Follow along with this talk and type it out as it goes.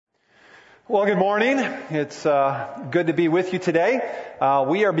Well, good morning. It's good to be with you today.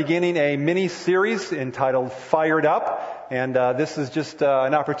 We are beginning a mini-series entitled Fired Up, and this is just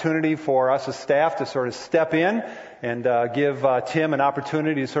an opportunity for us as staff to sort of step in and give Tim an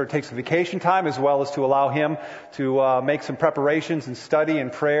opportunity to sort of take some vacation time, as well as to allow him to make some preparations and study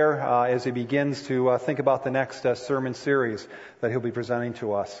and prayer as he begins to think about the next sermon series that he'll be presenting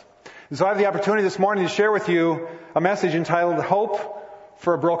to us. And so I have the opportunity this morning to share with you a message entitled Hope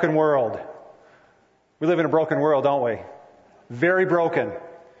for a Broken World. We live in a broken world, don't we? Very broken.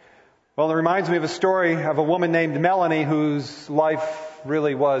 Well, it reminds me of a story of a woman named Melanie whose life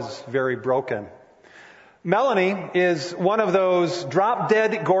really was very broken. Melanie is one of those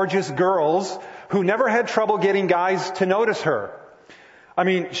drop-dead gorgeous girls who never had trouble getting guys to notice her. I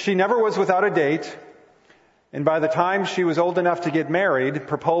mean, she never was without a date, and by the time she was old enough to get married,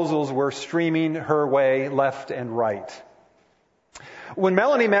 proposals were streaming her way left and right. When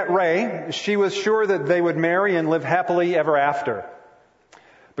Melanie met Ray, she was sure that they would marry and live happily ever after.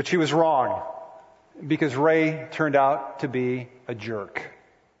 But she was wrong, because Ray turned out to be a jerk.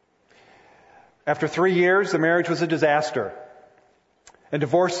 After 3 years, the marriage was a disaster. A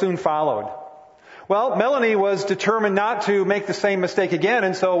divorce soon followed. Well, Melanie was determined not to make the same mistake again,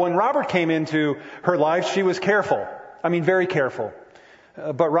 and so when Robert came into her life, she was careful. I mean, very careful.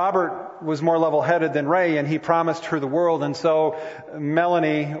 But Robert was more level-headed than Ray, and he promised her the world, and so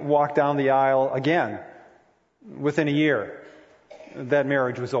Melanie walked down the aisle again. Within a year, that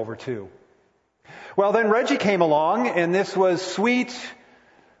marriage was over too. Well, then Reggie came along, and this was sweet,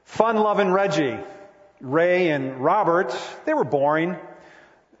 fun-loving Reggie. Ray and Robert, they were boring.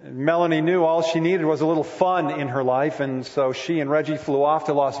 Melanie knew all she needed was a little fun in her life, and so she and Reggie flew off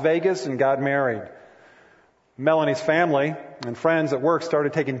to Las Vegas and got married. Melanie's family and friends at work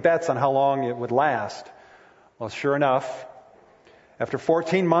started taking bets on how long it would last. Well, sure enough, after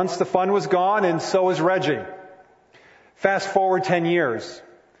 14 months, the fun was gone, and so was Reggie. Fast forward 10 years.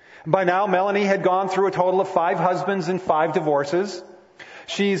 By now, Melanie had gone through a total of 5 husbands and 5 divorces.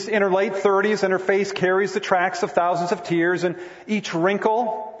 She's in her late 30s, and her face carries the tracks of thousands of tears, and each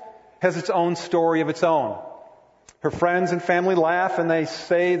wrinkle has its own story of its own. Her friends and family laugh, and they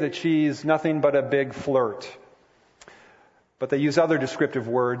say that she's nothing but a big flirt. But they use other descriptive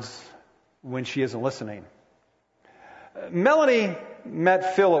words when she isn't listening. Melanie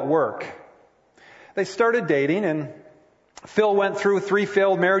met Phil at work. They started dating, and Phil went through 3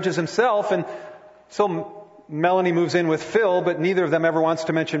 failed marriages himself, and so Melanie moves in with Phil, but neither of them ever wants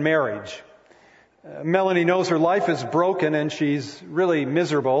to mention marriage. Melanie knows her life is broken, and she's really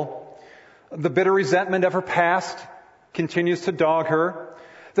miserable. The bitter resentment of her past continues to dog her.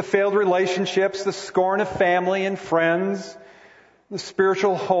 The failed relationships, the scorn of family and friends, the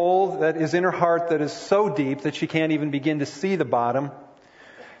spiritual hole that is in her heart that is so deep that she can't even begin to see the bottom.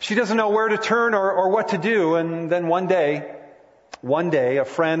 She doesn't know where to turn or what to do. And then one day, a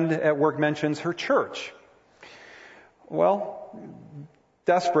friend at work mentions her church. Well,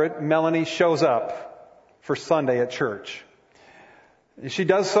 desperate, Melanie shows up for Sunday at church. She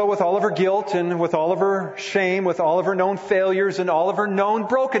does so with all of her guilt and with all of her shame, with all of her known failures and all of her known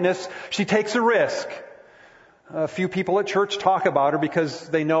brokenness. She takes a risk. A few people at church talk about her because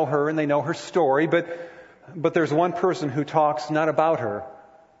they know her and they know her story, but there's one person who talks not about her,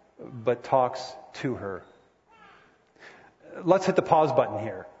 but talks to her. Let's hit the pause button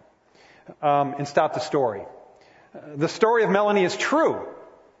here and stop the story. The story of Melanie is true,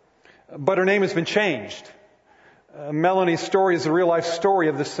 but her name has been changed. Melanie's story is the real-life story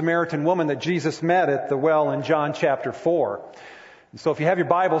of the Samaritan woman that Jesus met at the well in John chapter 4. And so if you have your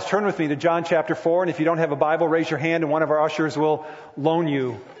Bibles, turn with me to John chapter 4, and if you don't have a Bible, raise your hand, and one of our ushers will loan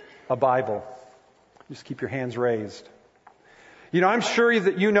you a Bible. Just keep your hands raised. You know, I'm sure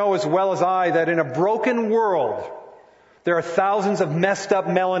that you know as well as I that in a broken world, there are thousands of messed up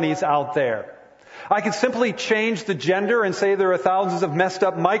Melanies out there. I could simply change the gender and say there are thousands of messed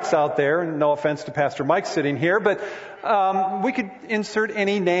up Mikes out there. No offense to Pastor Mike sitting here, but we could insert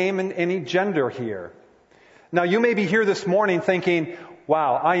any name and any gender here. Now, you may be here this morning thinking,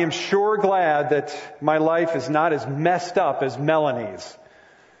 wow, I am sure glad that my life is not as messed up as Melanie's.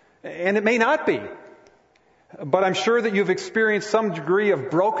 And it may not be. But I'm sure that you've experienced some degree of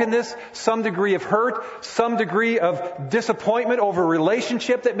brokenness, some degree of hurt, some degree of disappointment over a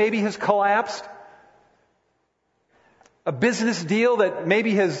relationship that maybe has collapsed. A business deal that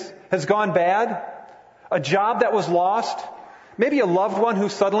maybe has gone bad. A job that was lost. Maybe a loved one who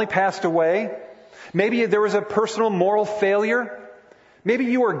suddenly passed away. Maybe there was a personal moral failure. Maybe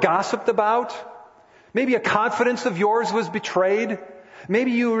you were gossiped about. Maybe a confidence of yours was betrayed.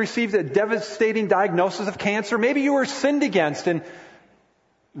 Maybe you received a devastating diagnosis of cancer. Maybe you were sinned against and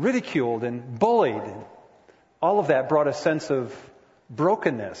ridiculed and bullied. All of that brought a sense of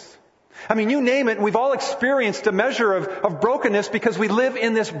brokenness. I mean, you name it, we've all experienced a measure of brokenness because we live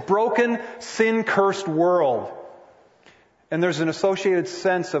in this broken, sin-cursed world. And there's an associated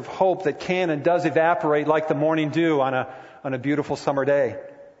sense of hope that can and does evaporate like the morning dew on a beautiful summer day.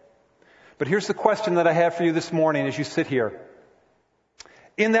 But here's the question that I have for you this morning as you sit here.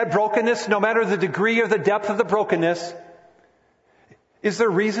 In that brokenness, no matter the degree or the depth of the brokenness, is there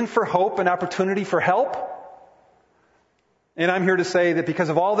reason for hope and opportunity for help? And I'm here to say that because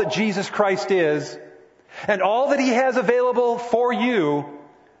of all that Jesus Christ is and all that He has available for you,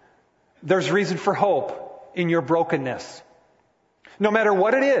 there's reason for hope in your brokenness. No matter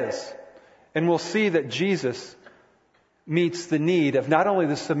what it is. And we'll see that Jesus meets the need of not only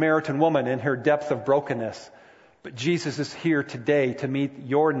the Samaritan woman in her depth of brokenness, but Jesus is here today to meet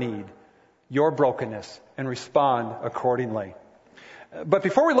your need, your brokenness, and respond accordingly. But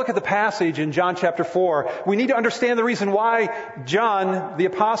before we look at the passage in John chapter 4, we need to understand the reason why John, the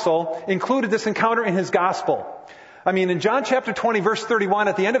apostle, included this encounter in his gospel. I mean, in John chapter 20, verse 31,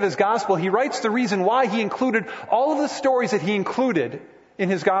 at the end of his gospel, he writes the reason why he included all of the stories that he included in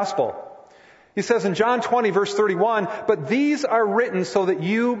his gospel. He says in John 20, verse 31, "But these are written so that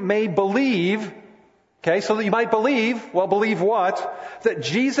you may believe," okay, so that you might believe, well, believe what? That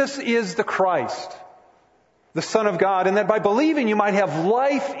Jesus is the Christ, the Son of God, and that by believing you might have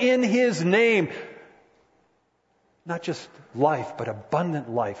life in His name. Not just life, but abundant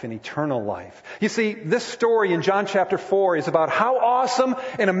life and eternal life. You see, this story in John chapter 4 is about how awesome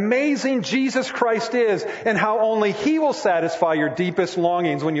and amazing Jesus Christ is, and how only He will satisfy your deepest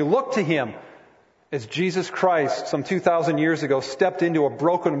longings when you look to Him. As Jesus Christ, some 2,000 years ago, stepped into a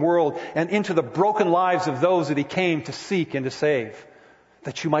broken world and into the broken lives of those that He came to seek and to save,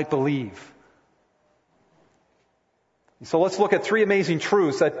 that you might believe. So let's look at three amazing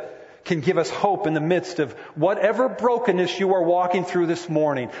truths that can give us hope in the midst of whatever brokenness you are walking through this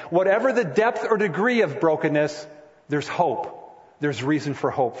morning. Whatever the depth or degree of brokenness, there's hope. There's reason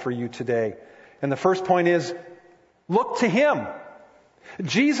for hope for you today. And the first point is, look to Him.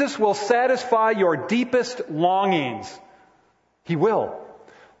 Jesus will satisfy your deepest longings. He will.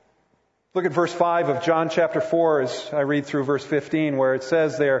 Look at verse 5 of John chapter 4 as I read through verse 15, where it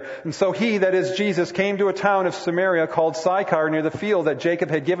says there, "And so He," that is Jesus, "came to a town of Samaria called Sychar near the field that Jacob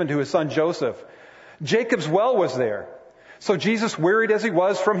had given to his son Joseph. Jacob's well was there. So Jesus, wearied as He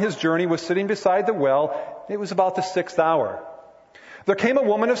was from His journey, was sitting beside the well. It was about the 6th hour. There came a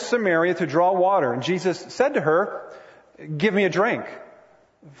woman of Samaria to draw water, and Jesus said to her, 'Give me a drink,'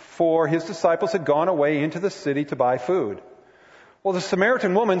 for His disciples had gone away into the city to buy food. Well, the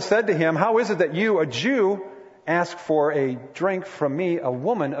Samaritan woman said to Him, 'How is it that you, a Jew, ask for a drink from me, a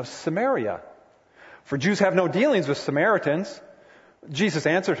woman of Samaria? For Jews have no dealings with Samaritans.' Jesus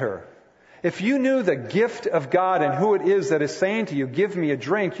answered her, 'If you knew the gift of God and who it is that is saying to you, "Give me a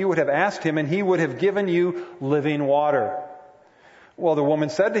drink," you would have asked Him, and He would have given you living water.' Well, the woman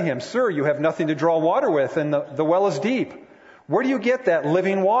said to Him, 'Sir, you have nothing to draw water with, and the well is deep. Where do you get that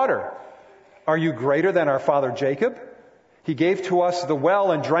living water? Are you greater than our father Jacob? He gave to us the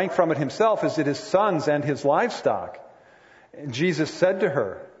well and drank from it himself, as did his sons and his livestock.' And Jesus said to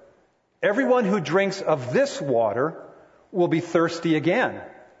her, 'Everyone who drinks of this water will be thirsty again.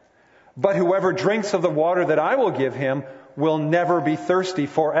 But whoever drinks of the water that I will give him will never be thirsty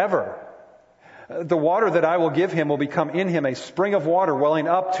forever. The water that I will give him will become in him a spring of water welling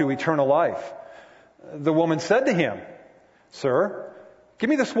up to eternal life.' The woman said to Him, 'Sir, give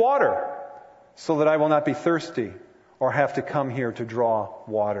me this water so that I will not be thirsty or have to come here to draw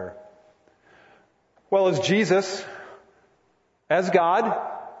water.'" Well, as Jesus, as God,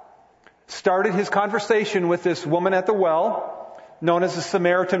 started His conversation with this woman at the well, known as the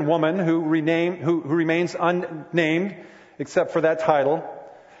Samaritan woman, who remains unnamed except for that title,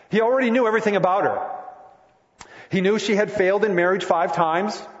 He already knew everything about her. He knew she had failed in marriage 5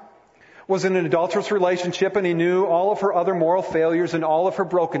 times, was in an adulterous relationship, and He knew all of her other moral failures and all of her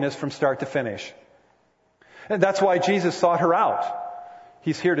brokenness from start to finish. And that's why Jesus sought her out.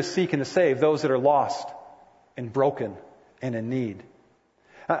 He's here to seek and to save those that are lost and broken and in need.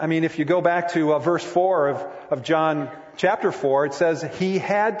 I mean, if you go back to verse 4 of John chapter 4, it says He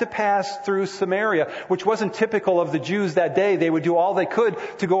had to pass through Samaria, which wasn't typical of the Jews that day. They would do all they could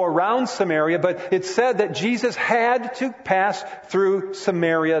to go around Samaria, but it said that Jesus had to pass through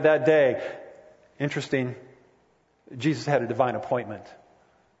Samaria that day. Interesting. Jesus had a divine appointment.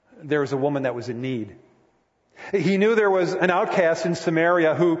 There was a woman that was in need. He knew there was an outcast in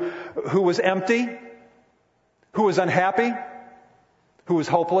Samaria who was empty, who was unhappy, who was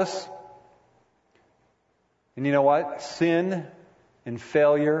hopeless. And you know what? Sin and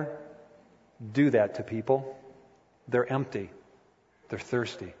failure do that to people. They're empty. They're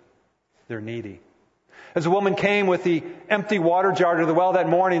thirsty. They're needy. As a woman came with the empty water jar to the well that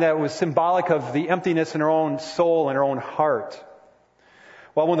morning, that was symbolic of the emptiness in her own soul and her own heart.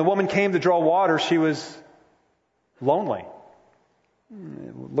 Well, when the woman came to draw water, she was lonely.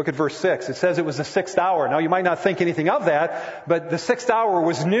 Look at verse 6. It says it was the 6th hour. Now, you might not think anything of that, but the 6th hour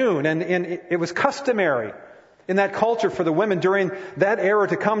was noon, and it was customary in that culture for the women during that era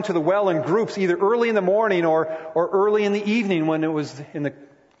to come to the well in groups, either early in the morning or early in the evening when it was in the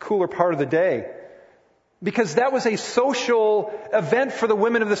cooler part of the day. Because that was a social event for the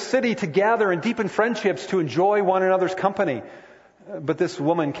women of the city to gather and deepen friendships, to enjoy one another's company. But this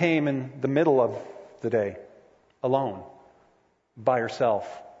woman came in the middle of the day, alone, by herself.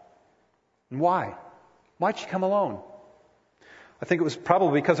 And why? Why'd she come alone? I think it was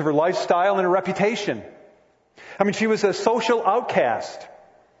probably because of her lifestyle and her reputation. I mean, she was a social outcast.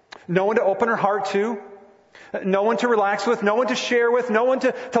 No one to open her heart to. No one to relax with, no one to share with, no one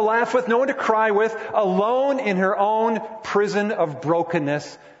to laugh with, no one to cry with, alone in her own prison of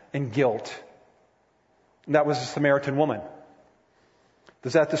brokenness and guilt. And that was a Samaritan woman.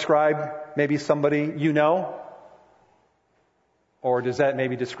 Does that describe maybe somebody you know? Or does that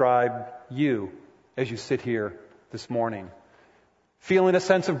maybe describe you as you sit here this morning, feeling a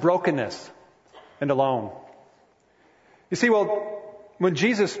sense of brokenness and alone? You see, when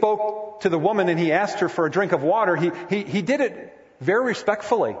Jesus spoke to the woman and he asked her for a drink of water, he did it very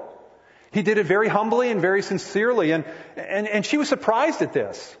respectfully. He did it very humbly and very sincerely. And she was surprised at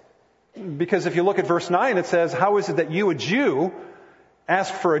this. Because if you look at verse 9, it says, "How is it that you, a Jew,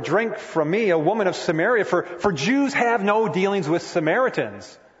 ask for a drink from me, a woman of Samaria? For Jews have no dealings with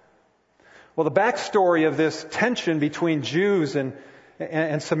Samaritans." Well, the backstory of this tension between Jews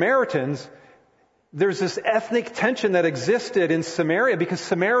and Samaritans, there's this ethnic tension that existed in Samaria because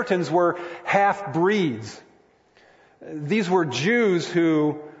Samaritans were half-breeds. These were Jews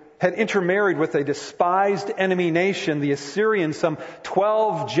who had intermarried with a despised enemy nation, the Assyrians, some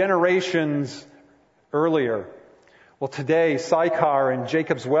 12 generations earlier. Well, today, Sychar and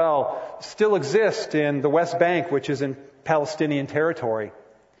Jacob's Well still exist in the West Bank, which is in Palestinian territory.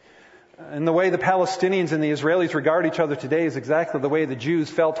 And the way the Palestinians and the Israelis regard each other today is exactly the way the Jews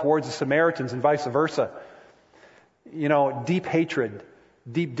felt towards the Samaritans and vice versa. You know, deep hatred,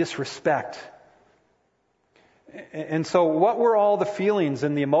 deep disrespect. And so what were all the feelings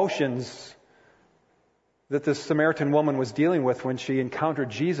and the emotions that this Samaritan woman was dealing with when she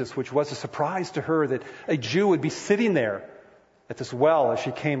encountered Jesus, which was a surprise to her that a Jew would be sitting there at this well as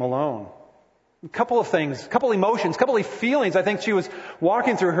she came alone? A couple of things, a couple of emotions, a couple of feelings I think she was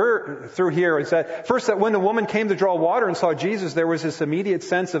walking through here is that first, that when the woman came to draw water and saw Jesus, there was this immediate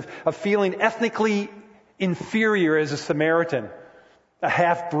sense of feeling ethnically inferior as a Samaritan, a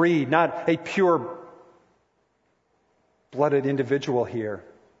half-breed, not a pure-blooded individual here.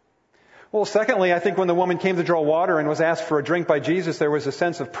 Well, secondly, I think when the woman came to draw water and was asked for a drink by Jesus, there was a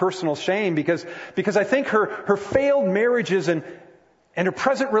sense of personal shame because I think her failed marriages and her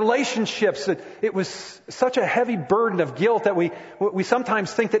present relationships, that it was such a heavy burden of guilt that we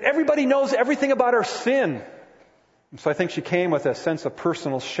sometimes think that everybody knows everything about our sin. So I think she came with a sense of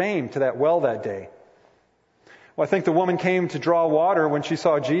personal shame to that well that day. Well, I think the woman came to draw water when she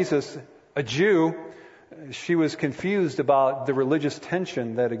saw Jesus, a Jew. She was confused about the religious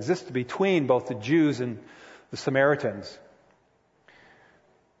tension that existed between both the Jews and the Samaritans.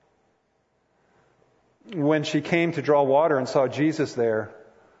 When she came to draw water and saw Jesus there,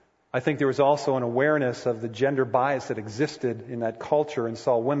 I think there was also an awareness of the gender bias that existed in that culture and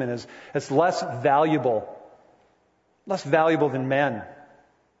saw women as less valuable than men.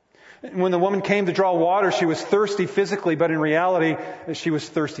 When the woman came to draw water, she was thirsty physically, but in reality, she was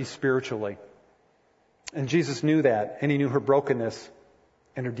thirsty spiritually. And Jesus knew that, and he knew her brokenness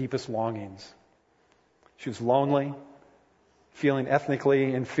and her deepest longings. She was lonely, feeling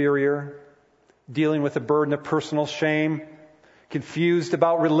ethnically inferior, dealing with the burden of personal shame, confused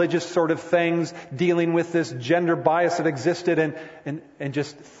about religious sort of things, dealing with this gender bias that existed, and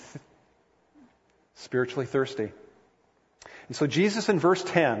just spiritually thirsty. And so Jesus in verse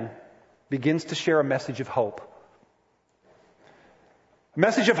 10 begins to share a message of hope. A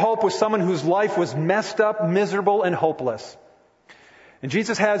message of hope with someone whose life was messed up, miserable, and hopeless. And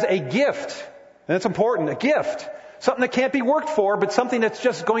Jesus has a gift, and it's important, a gift. Something that can't be worked for, but something that's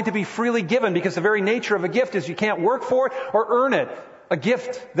just going to be freely given, because the very nature of a gift is you can't work for it or earn it. A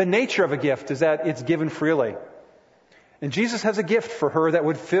gift, the nature of a gift is that it's given freely. And Jesus has a gift for her that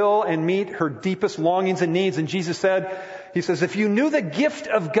would fill and meet her deepest longings and needs. And Jesus said, he says, "If you knew the gift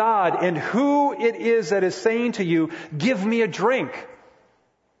of God and who it is that is saying to you, 'Give me a drink,'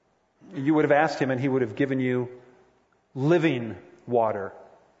 you would have asked him and he would have given you living water.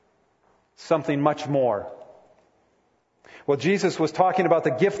 Something much more. Well, Jesus was talking about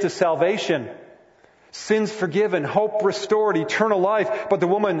the gift of salvation. Sins forgiven, hope restored, eternal life. But the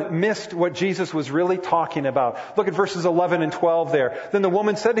woman missed what Jesus was really talking about. Look at verses 11 and 12 there. Then the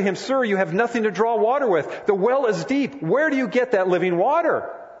woman said to him, "Sir, you have nothing to draw water with. The well is deep. Where do you get that living water?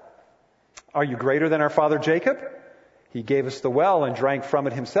 Are you greater than our father Jacob? He gave us the well and drank from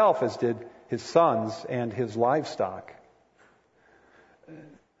it himself, as did his sons and his livestock."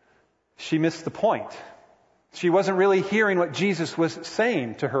 She missed the point. She wasn't really hearing what Jesus was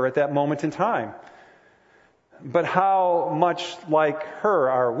saying to her at that moment in time. But how much like her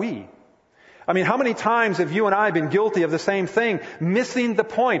are we? I mean, how many times have you and I been guilty of the same thing, missing the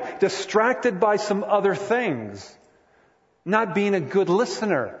point, distracted by some other things, not being a good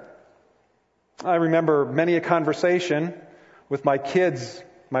listener? I remember many a conversation with my kids,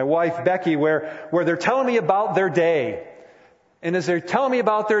 my wife Becky, where they're telling me about their day. And as they're telling me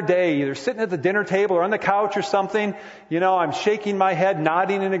about their day, either sitting at the dinner table or on the couch or something, I'm shaking my head,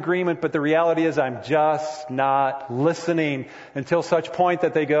 nodding in agreement, but the reality is I'm just not listening until such point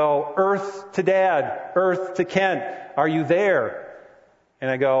that they go, "Earth to Dad, Earth to Kent, are you there?"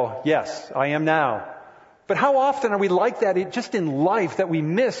 And I go, "Yes, I am now." But how often are we like that just in life, that we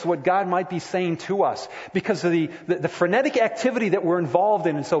miss what God might be saying to us because of the frenetic activity that we're involved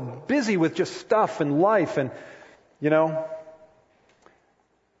in and so busy with just stuff and life and,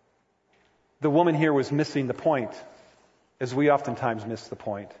 the woman here was missing the point, as we oftentimes miss the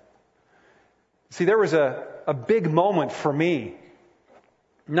point. See, there was a big moment for me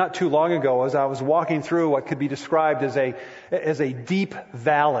not too long ago as I was walking through what could be described as a deep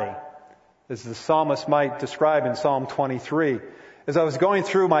valley, as the psalmist might describe in Psalm 23. As I was going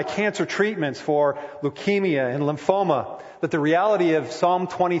through my cancer treatments for leukemia and lymphoma, that the reality of Psalm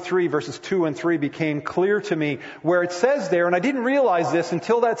 23 verses 2 and 3 became clear to me, where it says there, and I didn't realize this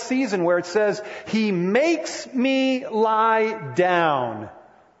until that season, where it says, "He makes me lie down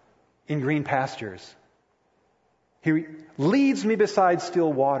in green pastures. He leads me beside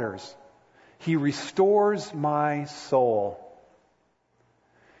still waters. He restores my soul."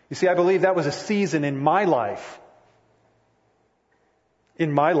 You see, I believe that was a season in my life,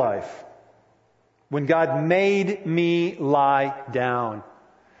 when God made me lie down.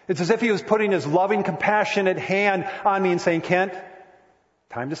 It's as if He was putting His loving, compassionate hand on me and saying, "Kent,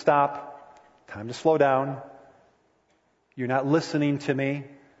 time to stop, time to slow down. You're not listening to me."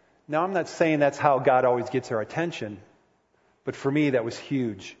 Now, I'm not saying that's how God always gets our attention, but for me, that was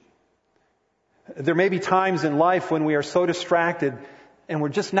huge. There may be times in life when we are so distracted and we're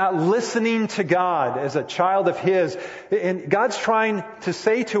just not listening to God as a child of His. And God's trying to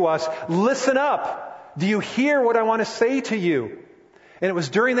say to us, "Listen up. Do you hear what I want to say to you?" And it was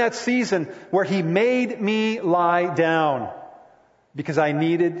during that season where He made me lie down, because I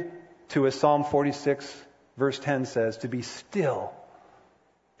needed to, as Psalm 46 verse 10 says, to be still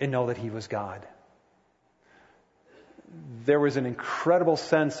and know that He was God. There was an incredible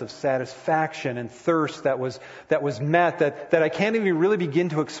sense of satisfaction and thirst that was met that I can't even really begin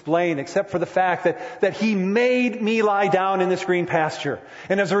to explain, except for the fact that He made me lie down in this green pasture.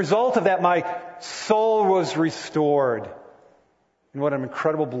 And as a result of that, my soul was restored. And what an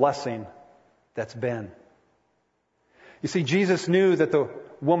incredible blessing that's been. You see, Jesus knew that the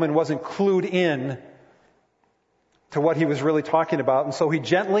woman wasn't clued in to what He was really talking about. And so He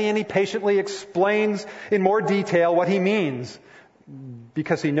gently and He patiently explains in more detail what He means,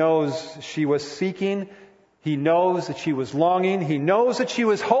 because He knows she was seeking. He knows that she was longing. He knows that she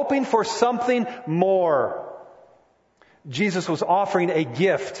was hoping for something more. Jesus was offering a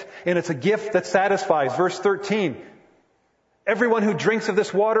gift, and it's a gift that satisfies. Verse 13, "Everyone who drinks of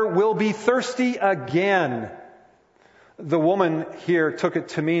this water will be thirsty again." The woman here took it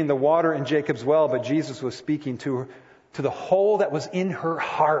to mean the water in Jacob's well, but Jesus was speaking to the hole that was in her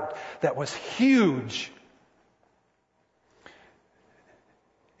heart, that was huge.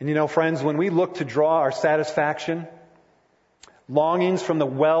 And friends, when we look to draw our satisfaction, longings from the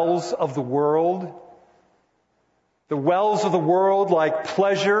wells of the world like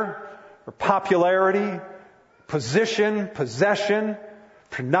pleasure or popularity, position, possession,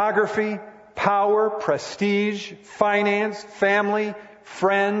 pornography, power, prestige, finance, family,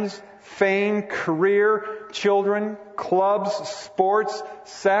 friends, fame, career, children, clubs, sports,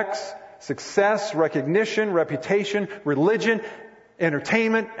 sex, success, recognition, reputation, religion,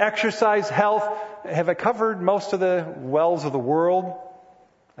 entertainment, exercise, health. Have I covered most of the wells of the world?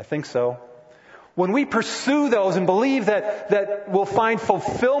 I think so. when we pursue those and believe that we'll find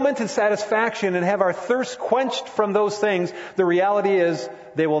fulfillment and satisfaction and have our thirst quenched from those things, the reality is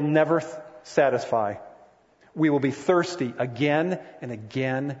they will never satisfy. We will be thirsty again and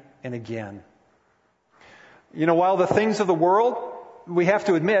again and again. You know, while the things of the world, we have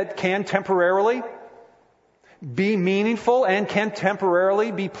to admit, can temporarily be meaningful and can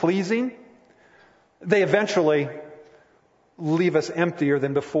temporarily be pleasing, they eventually leave us emptier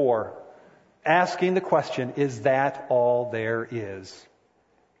than before. Asking the question, is that all there is?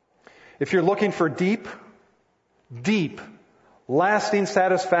 If you're looking for deep, lasting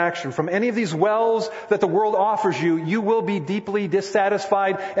satisfaction from any of these wells that the world offers you, you will be deeply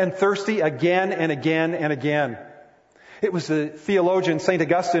dissatisfied and thirsty again and again and again. It was the theologian St.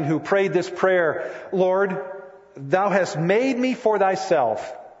 Augustine who prayed this prayer, Lord, Thou hast made me for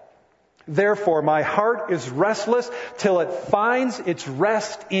Thyself. Therefore my heart is restless till it finds its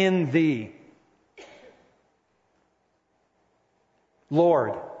rest in Thee.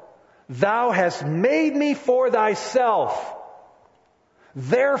 Lord, Thou hast made me for Thyself.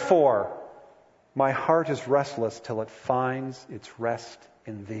 Therefore, my heart is restless till it finds its rest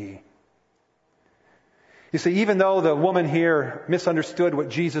in Thee. You see, even though the woman here misunderstood what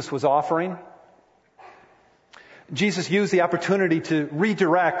Jesus was offering, Jesus used the opportunity to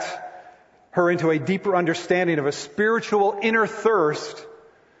redirect her into a deeper understanding of a spiritual inner thirst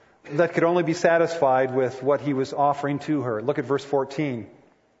that could only be satisfied with what He was offering to her. Look at verse 14.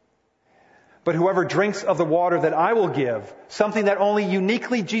 But whoever drinks of the water that I will give, something that only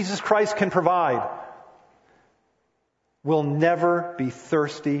uniquely Jesus Christ can provide, will never be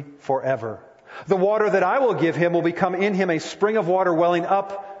thirsty forever. The water that I will give him will become in him a spring of water welling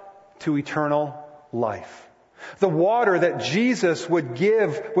up to eternal life. The water that Jesus would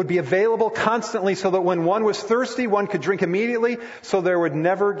give would be available constantly so that when one was thirsty, one could drink immediately, so there would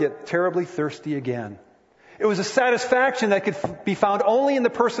never get terribly thirsty again. It was a satisfaction that could be found only in the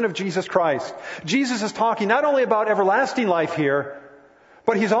person of Jesus Christ. Jesus is talking not only about everlasting life here,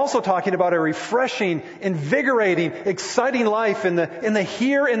 but He's also talking about a refreshing, invigorating, exciting life in the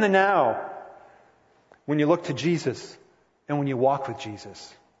here and the now. When you look to Jesus and when you walk with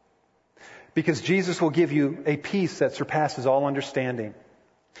Jesus. Because Jesus will give you a peace that surpasses all understanding.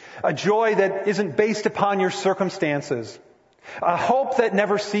 A joy that isn't based upon your circumstances. A hope that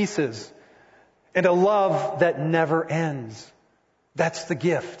never ceases. And a love that never ends. That's the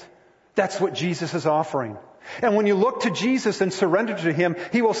gift. That's what Jesus is offering. And when you look to Jesus and surrender to Him,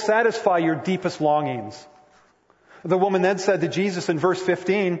 He will satisfy your deepest longings. The woman then said to Jesus in verse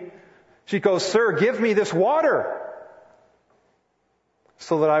 15, she goes, Sir, give me this water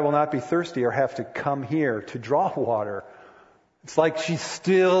so that I will not be thirsty or have to come here to draw water. It's like she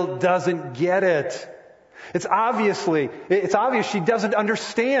still doesn't get it. It's obvious she doesn't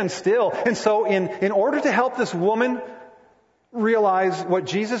understand still. And so in order to help this woman realize what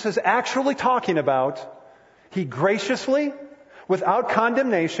Jesus is actually talking about, He graciously, without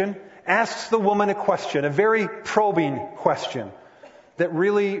condemnation, asks the woman a question, a very probing question that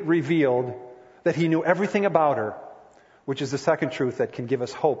really revealed that He knew everything about her, which is the second truth that can give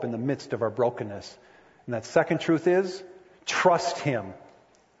us hope in the midst of our brokenness. And that second truth is, trust Him.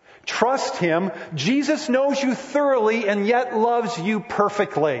 Trust Him. Jesus knows you thoroughly and yet loves you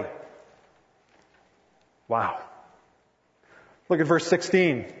perfectly. Wow. Look at verse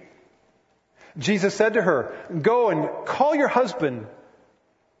 16. Jesus said to her, Go and call your husband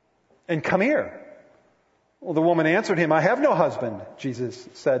and come here. Well, the woman answered Him, I have no husband. Jesus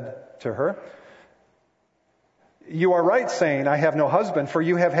said to her, You are right saying, I have no husband, for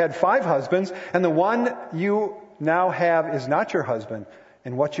you have had 5 husbands, and the one you now have is not your husband.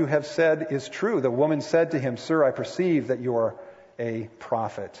 And what you have said is true. The woman said to Him, Sir, I perceive that you are a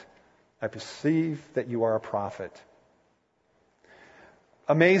prophet. I perceive that you are a prophet.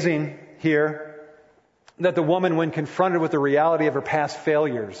 Amazing here that the woman, when confronted with the reality of her past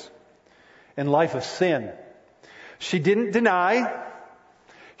failures and life of sin, she didn't deny,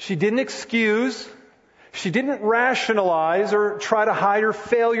 she didn't excuse, she didn't rationalize or try to hide her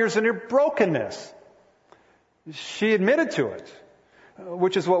failures and her brokenness. She admitted to it,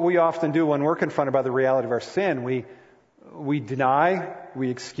 which is what we often do when we're confronted by the reality of our sin. We deny, we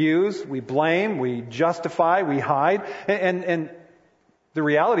excuse, we blame, we justify, we hide. And the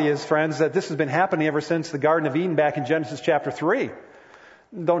reality is, friends, that this has been happening ever since the Garden of Eden back in Genesis chapter 3.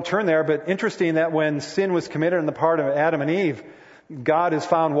 Don't turn there, but interesting that when sin was committed on the part of Adam and Eve, God is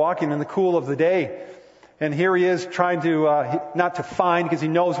found walking in the cool of the day. And here He is trying to, not to find because He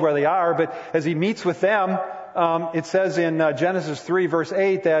knows where they are, but as He meets with them, it says in Genesis 3 verse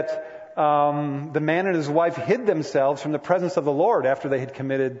 8 that the man and his wife hid themselves from the presence of the Lord after they had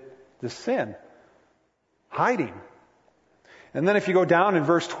committed the sin. Hiding. And then if you go down in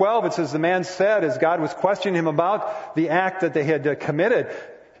verse 12, it says, the man said, as God was questioning him about the act that they had committed,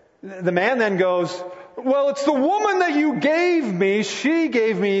 the man then goes, well, it's the woman that you gave me. She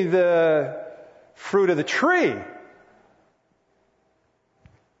gave me the fruit of the tree.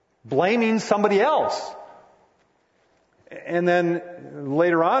 Blaming somebody else. And then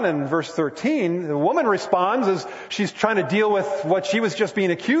later on in verse 13, the woman responds as she's trying to deal with what she was just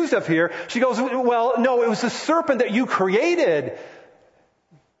being accused of here. She goes, well, no, it was the serpent that you created.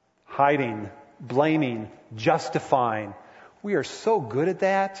 Hiding, blaming, justifying. We are so good at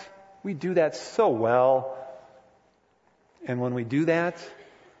that. We do that so well. And when we do that,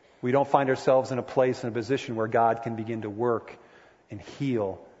 we don't find ourselves in a place, in a position where God can begin to work and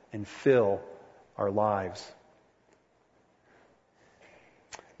heal and fill our lives.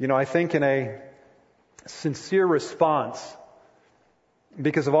 You know, I think in a sincere response,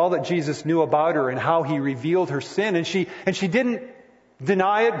 because of all that Jesus knew about her and how he revealed her sin, and she didn't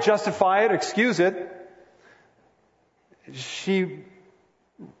deny it, justify it, excuse it. She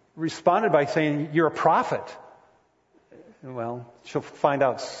responded by saying, you're a prophet. Well, she'll find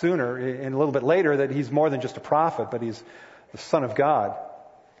out sooner and a little bit later that he's more than just a prophet, but he's the Son of God.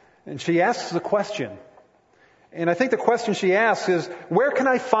 And she asks the question. And I think the question she asks is, where can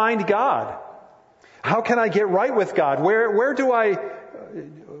I find God? How can I get right with God? Where do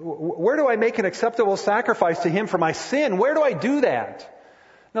I make an acceptable sacrifice to him for my sin? Where do I do that?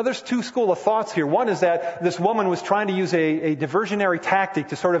 Now there's two schools of thoughts here. One is that this woman was trying to use a diversionary tactic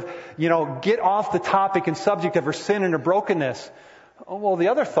to sort of, get off the topic and subject of her sin and her brokenness. Well, the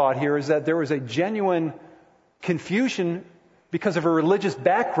other thought here is that there was a genuine confusion because of her religious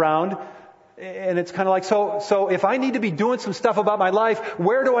background. And it's kind of like, so if I need to be doing some stuff about my life,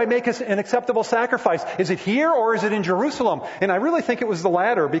 where do I make an acceptable sacrifice? Is it here or is it in Jerusalem? And I really think it was the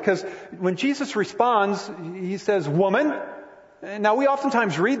latter, because when Jesus responds, he says, woman. Now we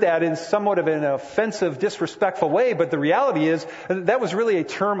oftentimes read that in somewhat of an offensive, disrespectful way, but the reality is that was really a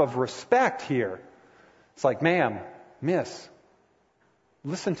term of respect here. It's like, ma'am, miss,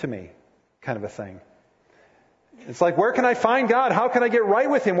 listen to me, kind of a thing. It's like, where can I find God? How can I get right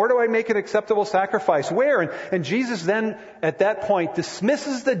with him? Where do I make an acceptable sacrifice? Where? And Jesus then, at that point,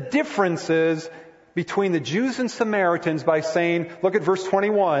 dismisses the differences between the Jews and Samaritans by saying, look at verse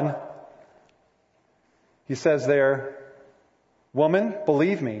 21. He says there, woman,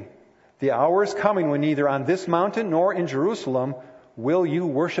 believe me, the hour is coming when neither on this mountain nor in Jerusalem will you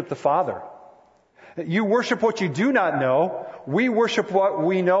worship the Father. You worship what you do not know. We worship what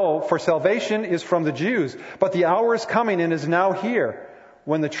we know, for salvation is from the Jews. But the hour is coming and is now here,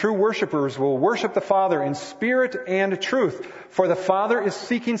 when the true worshipers will worship the Father in spirit and truth. For the Father is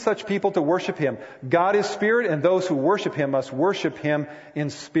seeking such people to worship him. God is spirit, and those who worship him must worship him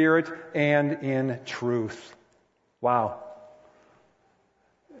in spirit and in truth. Wow.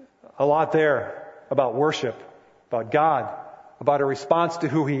 A lot there about worship, about God, about a response to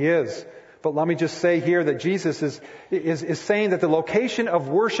who he is. But let me just say here that Jesus is saying that the location of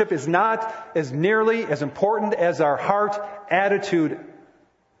worship is not as nearly as important as our heart attitude.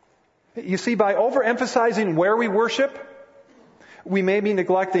 You see, by overemphasizing where we worship, we may be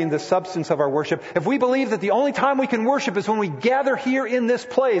neglecting the substance of our worship. If we believe that the only time we can worship is when we gather here in this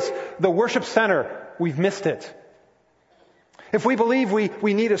place, the worship center, we've missed it. If we believe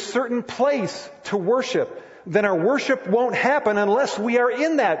we need a certain place to worship, then our worship won't happen unless we are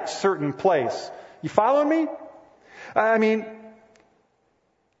in that certain place. You following me? I mean,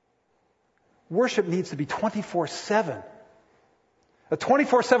 worship needs to be 24/7. A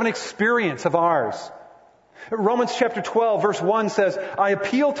 24/7 experience of ours. Romans chapter 12 verse 1 says, I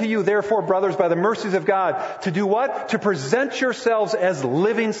appeal to you therefore, brothers, by the mercies of God, to do what? To present yourselves as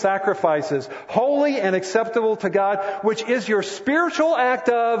living sacrifices, holy and acceptable to God, which is your spiritual act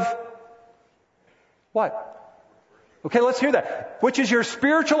of what? Okay, let's hear that. Which is your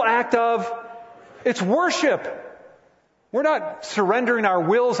spiritual act of, it's worship. We're not surrendering our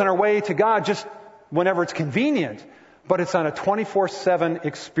wills and our way to God just whenever it's convenient, but it's on a 24/7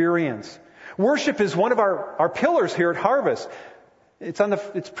 experience. Worship is one of our pillars here at Harvest.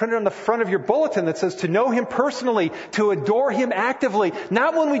 It's printed on the front of your bulletin that says to know him personally, to adore him actively,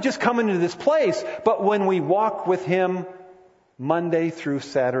 not when we just come into this place, but when we walk with him Monday through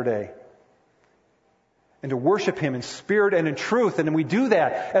Saturday. And to worship him in spirit and in truth. And we do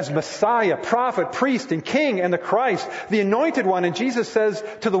that as Messiah, prophet, priest, and king, and the Christ, the anointed one. And Jesus says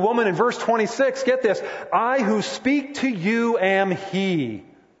to the woman in verse 26, get this, I who speak to you am he.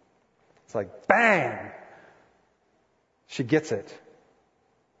 It's like, bang! She gets it.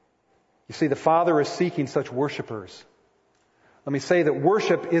 You see, the Father is seeking such worshipers. Let me say that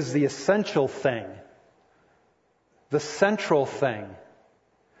worship is the essential thing. the central thing,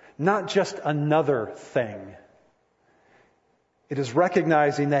 not just another thing. It is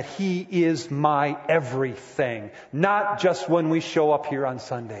recognizing that He is my everything, not just when we show up here on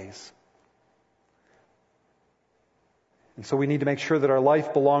Sundays. And so we need to make sure that our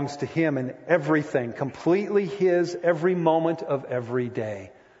life belongs to Him and everything, completely His, every moment of every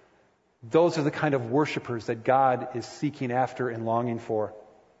day. Those are the kind of worshipers that God is seeking after and longing for.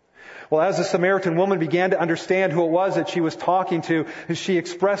 Well, as the Samaritan woman began to understand who it was that she was talking to, she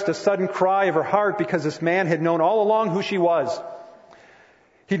expressed a sudden cry of her heart because this man had known all along who she was.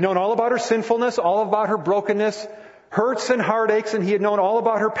 He'd known all about her sinfulness, all about her brokenness, hurts and heartaches, and he had known all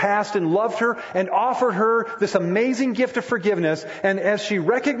about her past and loved her and offered her this amazing gift of forgiveness. And as she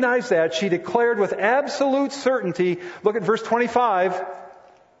recognized that, she declared with absolute certainty, look at verse 25,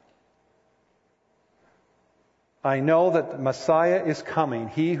 I know that the Messiah is coming,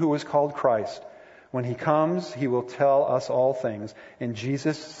 He who is called Christ. When He comes, He will tell us all things. And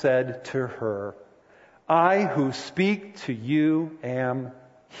Jesus said to her, I who speak to you am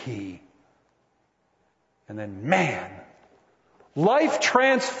He. And then, man, life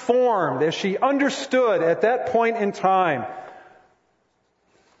transformed as she understood at that point in time.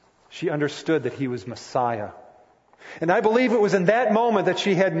 She understood that He was Messiah. And I believe it was in that moment that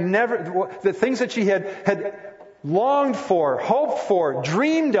she had the things that she had longed for, hoped for,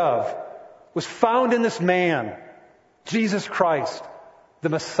 dreamed of, was found in this man, Jesus Christ, the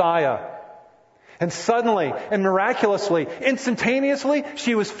Messiah. And suddenly and miraculously, instantaneously,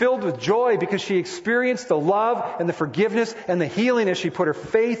 she was filled with joy because she experienced the love and the forgiveness and the healing as she put her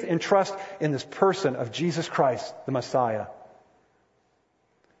faith and trust in this person of Jesus Christ, the Messiah.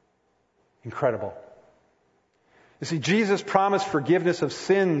 Incredible. You see, Jesus promised forgiveness of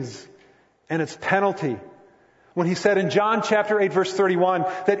sins and its penalty when He said in John chapter 8, verse 31,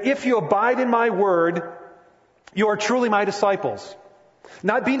 that if you abide in my word, you are truly my disciples.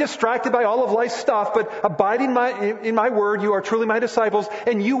 Not being distracted by all of life's stuff, but abiding in my word, you are truly my disciples,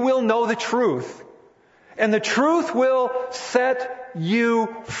 and you will know the truth. And the truth will set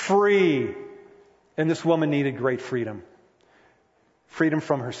you free. And this woman needed great freedom. Freedom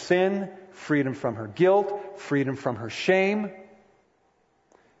from her sin, freedom from her guilt, freedom from her shame.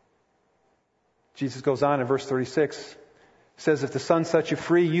 Jesus goes on in verse 36, says, if the Son sets you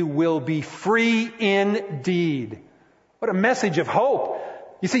free, you will be free indeed. What a message of hope.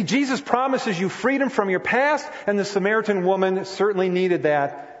 You see, Jesus promises you freedom from your past, and the Samaritan woman certainly needed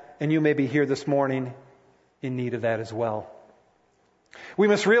that, and you may be here this morning in need of that as well. We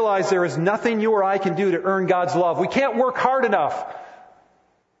must realize there is nothing you or I can do to earn God's love. We can't work hard enough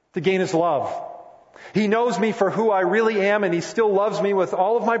to gain His love. He knows me for who I really am, and He still loves me with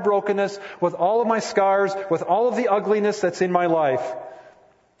all of my brokenness, with all of my scars, with all of the ugliness that's in my life.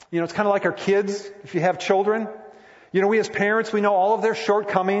 You know, it's kind of like our kids, if you have children. You know, we as parents, we know all of their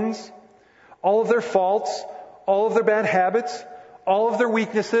shortcomings, all of their faults, all of their bad habits, all of their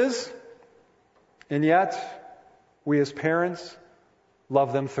weaknesses. And yet, we as parents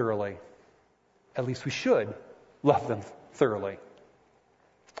love them thoroughly. At least we should love them thoroughly.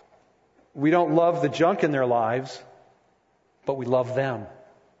 We don't love the junk in their lives, but we love them.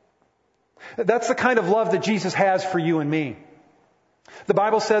 That's the kind of love that Jesus has for you and me. The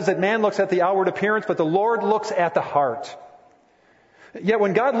Bible says that man looks at the outward appearance, but the Lord looks at the heart. Yet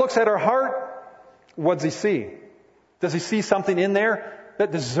when God looks at our heart, what does He see? Does He see something in there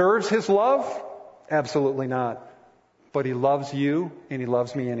that deserves His love? Absolutely not. But He loves you, and He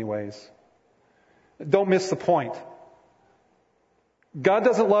loves me anyways. Don't miss the point. God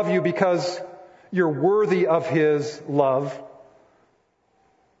doesn't love you because you're worthy of His love,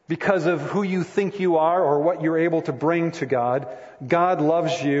 because of who you think you are or what you're able to bring to God. God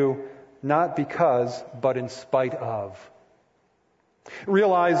loves you not because, but in spite of.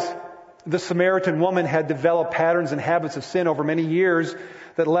 Realize the Samaritan woman had developed patterns and habits of sin over many years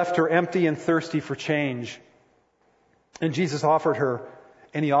that left her empty and thirsty for change. And Jesus offered her,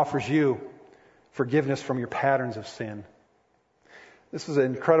 and He offers you, forgiveness from your patterns of sin. This is an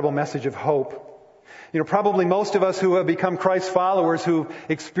incredible message of hope. You know, probably most of us who have become Christ followers, who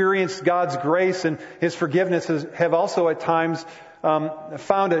experienced God's grace and His forgiveness, have also at times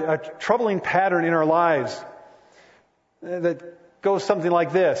found a troubling pattern in our lives that goes something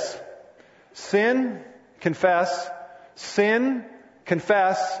like this. Sin, confess, sin,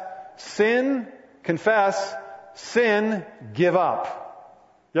 confess, sin, confess, sin, give up.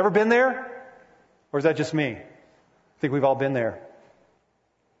 You ever been there? Or is that just me? I think we've all been there.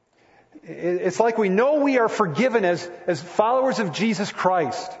 It's like we know we are forgiven as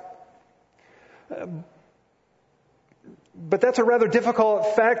But that's a rather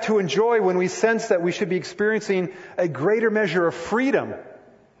difficult fact to enjoy when we sense that we should be experiencing a greater measure of freedom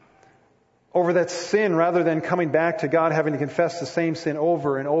over that sin rather than coming back to God having to confess the same sin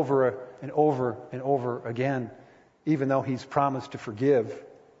over and over and over and over again, even though He's promised to forgive.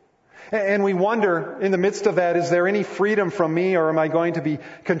 And we wonder, in the midst of that, is there any freedom from me, or am I going to be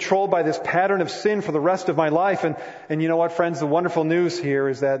controlled by this pattern of sin for the rest of my life? And you know what, friends? The wonderful news here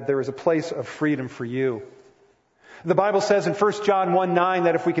is that there is a place of freedom for you. The Bible says in 1 John 1:9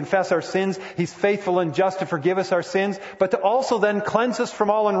 that if we confess our sins, He's faithful and just to forgive us our sins, but to also then cleanse us from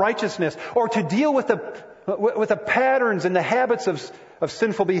all unrighteousness, or to deal with the patterns and the habits of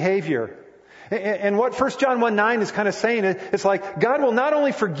sinful behavior. And what 1 John 1:9 is kind of saying, it's like God will not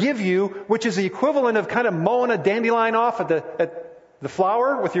only forgive you, which is the equivalent of kind of mowing a dandelion off at the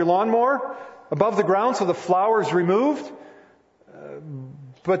flower with your lawnmower above the ground so the flower is removed,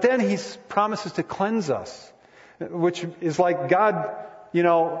 but then He promises to cleanse us, which is like God,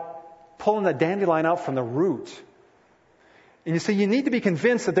 pulling the dandelion out from the root. And you see, you need to be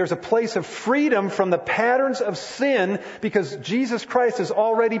convinced that there's a place of freedom from the patterns of sin because Jesus Christ has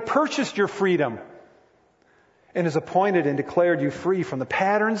already purchased your freedom and has appointed and declared you free from the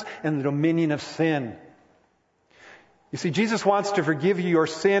patterns and the dominion of sin. You see, Jesus wants to forgive you your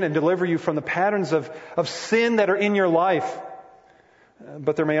sin and deliver you from the patterns of sin that are in your life.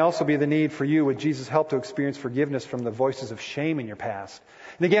 But there may also be the need for you, with Jesus' help, to experience forgiveness from the voices of shame in your past.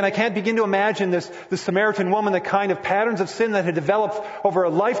 And again, I can't begin to imagine this Samaritan woman, the kind of patterns of sin that had developed over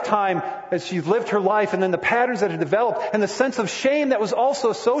a lifetime as she lived her life, and then the patterns that had developed, and the sense of shame that was also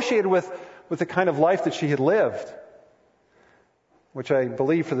associated with the kind of life that she had lived, which I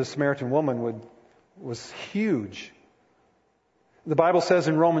believe for the Samaritan woman was huge. The Bible says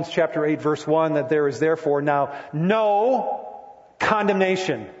in Romans chapter 8, verse 1, that there is therefore now no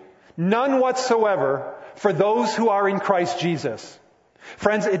condemnation, none whatsoever, for those who are in Christ Jesus.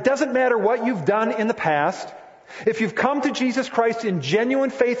 Friends, it doesn't matter what you've done in the past. If you've come to Jesus Christ in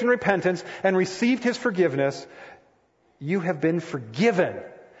genuine faith and repentance and received His forgiveness, you have been forgiven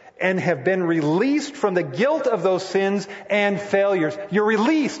and have been released from the guilt of those sins and failures. You're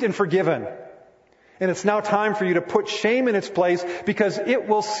released and forgiven. And it's now time for you to put shame in its place, because it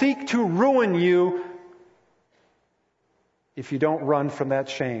will seek to ruin you if you don't run from that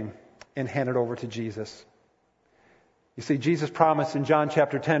shame and hand it over to Jesus. You see, Jesus promised in John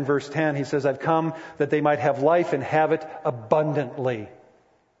chapter 10, verse 10, He says, I've come that they might have life and have it abundantly.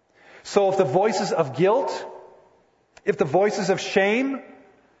 So if the voices of guilt, if the voices of shame,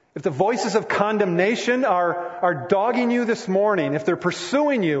 if the voices of condemnation are dogging you this morning, if they're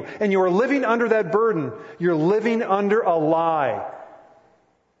pursuing you and you are living under that burden, you're living under a lie.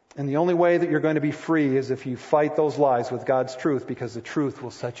 And the only way that you're going to be free is if you fight those lies with God's truth, because the truth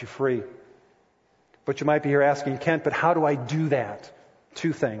will set you free. But you might be here asking, Kent, but how do I do that?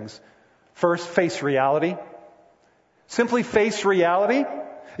 Two things. First, face reality. Simply face reality.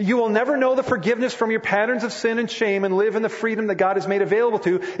 You will never know the forgiveness from your patterns of sin and shame and live in the freedom that God has made available to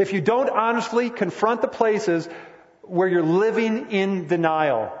you if you don't honestly confront the places where you're living in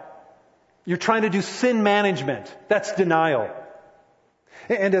denial. You're trying to do sin management. That's denial.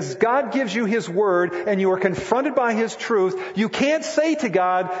 And as God gives you His Word and you are confronted by His truth, you can't say to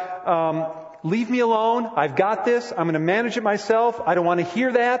God, leave me alone, I've got this, I'm going to manage it myself, I don't want to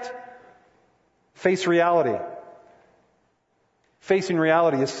hear that. Face reality. Facing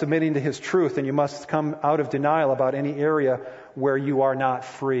reality is submitting to His truth, and you must come out of denial about any area where you are not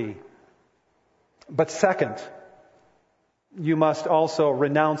free. But second, you must also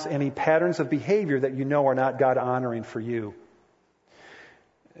renounce any patterns of behavior that you know are not God-honoring for you.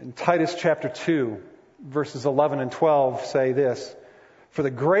 In Titus chapter 2, verses 11 and 12 say this, For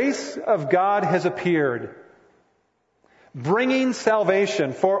the grace of God has appeared, bringing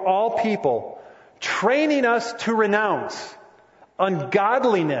salvation for all people, training us to renounce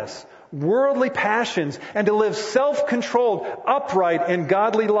ungodliness, worldly passions, and to live self-controlled, upright, and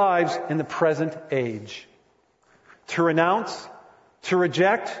godly lives in the present age. To renounce, to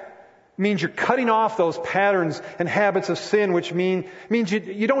reject, means you're cutting off those patterns and habits of sin, which means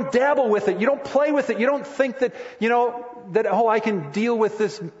you don't dabble with it, you don't play with it, you don't think that, I can deal with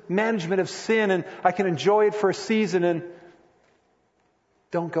this management of sin and I can enjoy it for a season, and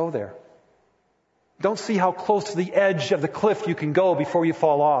don't go there. Don't see how close to the edge of the cliff you can go before you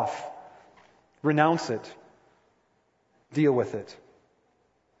fall off. Renounce it. Deal with it.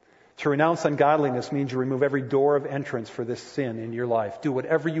 To renounce ungodliness means you remove every door of entrance for this sin in your life. Do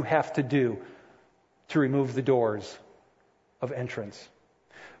whatever you have to do to remove the doors of entrance.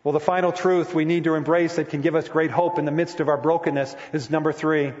 Well, the final truth we need to embrace that can give us great hope in the midst of our brokenness is number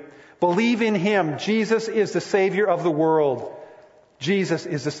 3. Believe in Him. Jesus is the Savior of the world. Jesus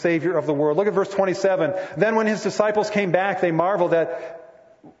is the Savior of the world. Look at verse 27. Then when His disciples came back, they marveled that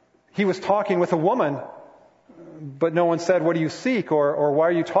He was talking with a woman. But no one said, "What do you seek?" or "Why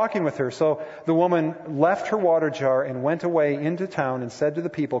are you talking with her?" So the woman left her water jar and went away into town and said to the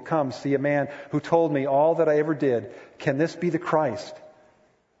people, "Come, see a man who told me all that I ever did. Can this be the Christ?"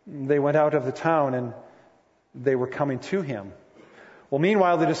 They went out of the town and they were coming to Him. Well,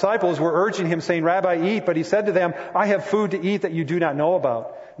 meanwhile, the disciples were urging Him, saying, "Rabbi, eat." But He said to them, "I have food to eat that you do not know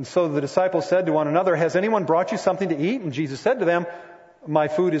about." And so the disciples said to one another, "Has anyone brought you something to eat?" And Jesus said to them, "My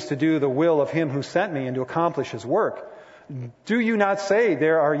food is to do the will of Him who sent me and to accomplish His work. Do you not say,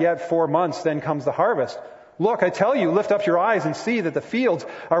 'There are yet 4 months, then comes the harvest'? Look, I tell you, lift up your eyes and see that the fields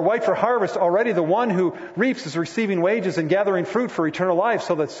are white for harvest. Already the one who reaps is receiving wages and gathering fruit for eternal life,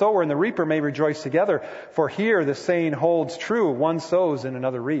 so that sower and the reaper may rejoice together. For here the saying holds true, one sows and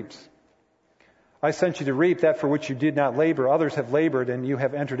another reaps. I sent you to reap that for which you did not labor. Others have labored, and you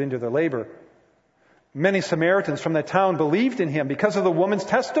have entered into their labor." Many Samaritans from that town believed in Him because of the woman's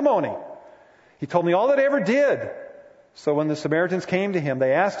testimony. "He told me all that I ever did." So when the Samaritans came to Him,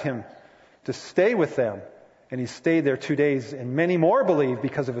 they asked Him to stay with them. And He stayed there 2 days, and many more believed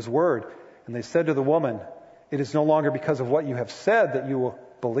because of His word. And they said to the woman, "It is no longer because of what you have said that you will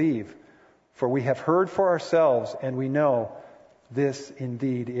believe. For we have heard for ourselves, and we know this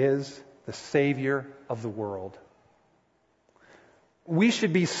indeed is the Savior of the world." We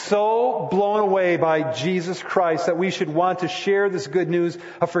should be so blown away by Jesus Christ that we should want to share this good news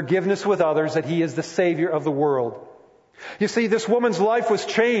of forgiveness with others, that He is the Savior of the world. You see, this woman's life was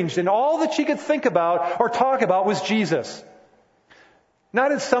changed, and all that she could think about or talk about was Jesus.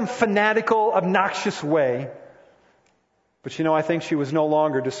 Not in some fanatical, obnoxious way, but I think she was no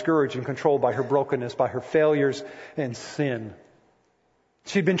longer discouraged and controlled by her brokenness, by her failures and sin.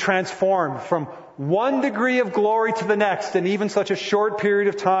 She'd been transformed from one degree of glory to the next in even such a short period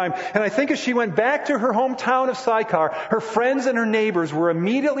of time. And I think as she went back to her hometown of Sychar, her friends and her neighbors were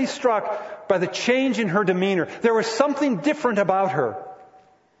immediately struck by the change in her demeanor. There was something different about her.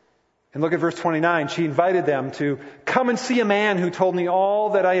 And look at verse 29. She invited them to come and see a man who told me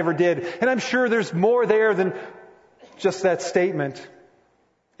all that I ever did. And I'm sure there's more there than just that statement.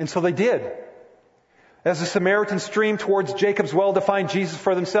 And so they did. As the Samaritans streamed towards Jacob's well to find Jesus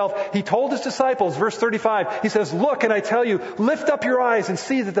for themselves, He told His disciples, verse 35, He says, "Look, and I tell you, lift up your eyes and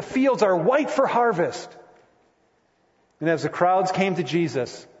see that the fields are white for harvest." And as the crowds came to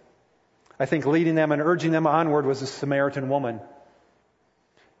Jesus, I think leading them and urging them onward was a Samaritan woman.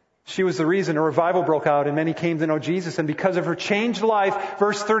 She was the reason a revival broke out and many came to know Jesus. And because of her changed life,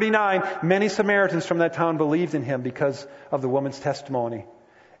 verse 39, many Samaritans from that town believed in Him because of the woman's testimony.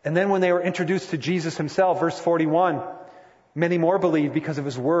 And then when they were introduced to Jesus Himself, verse 41, many more believed because of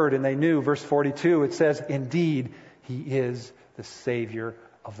His word, and they knew, verse 42, it says, "Indeed, He is the Savior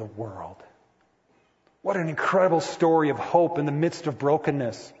of the world." What an incredible story of hope in the midst of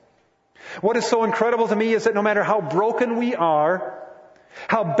brokenness. What is so incredible to me is that no matter how broken we are,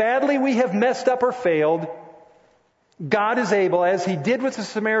 how badly we have messed up or failed, God is able, as He did with the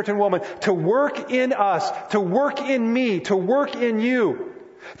Samaritan woman, to work in us, to work in me, to work in you,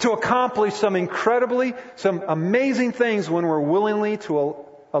 to accomplish some amazing things when we're willingly to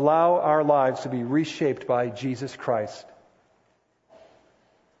allow our lives to be reshaped by Jesus Christ.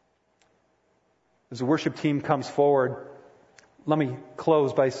 As the worship team comes forward, let me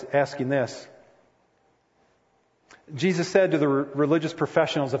close by asking this. Jesus said to the religious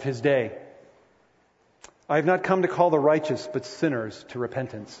professionals of His day, "I have not come to call the righteous, but sinners to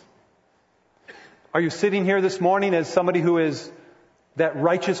repentance." Are you sitting here this morning as somebody who is that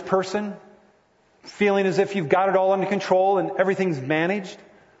righteous person, feeling as if you've got it all under control and everything's managed?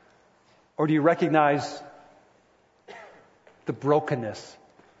 Or do you recognize the brokenness,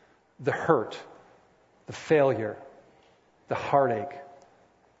 the hurt, the failure, the heartache,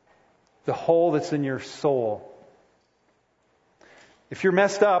 the hole that's in your soul? If you're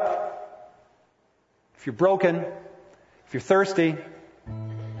messed up, if you're broken, if you're thirsty,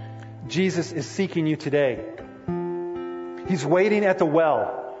 Jesus is seeking you today. He's waiting at the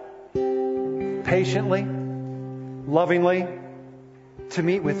well, patiently, lovingly, to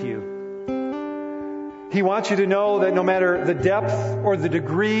meet with you. He wants you to know that no matter the depth or the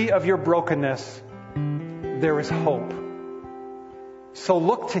degree of your brokenness, there is hope. So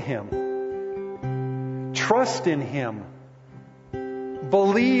look to Him. Trust in Him.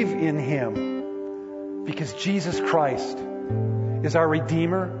 Believe in Him. Because Jesus Christ is our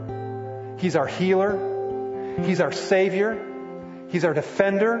Redeemer. He's our healer. He's our Savior. He's our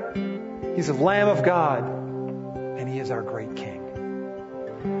defender. He's the Lamb of God. And He is our great King.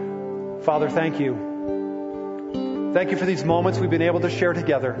 Father, thank you. Thank you for these moments we've been able to share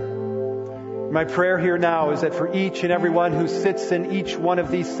together. My prayer here now is that for each and every one who sits in each one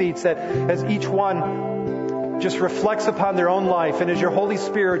of these seats, that as each one just reflects upon their own life, and as your Holy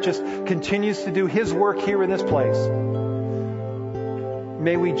Spirit just continues to do His work here in this place,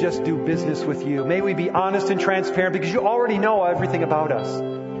 may we just do business with you. May we be honest and transparent, because you already know everything about us.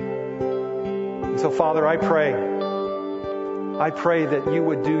 And so, Father, I pray that you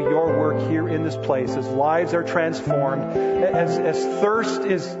would do your work here in this place as lives are transformed, as thirst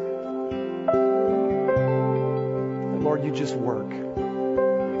is, Lord, you just work. And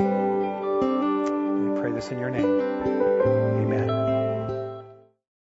I pray this in your name.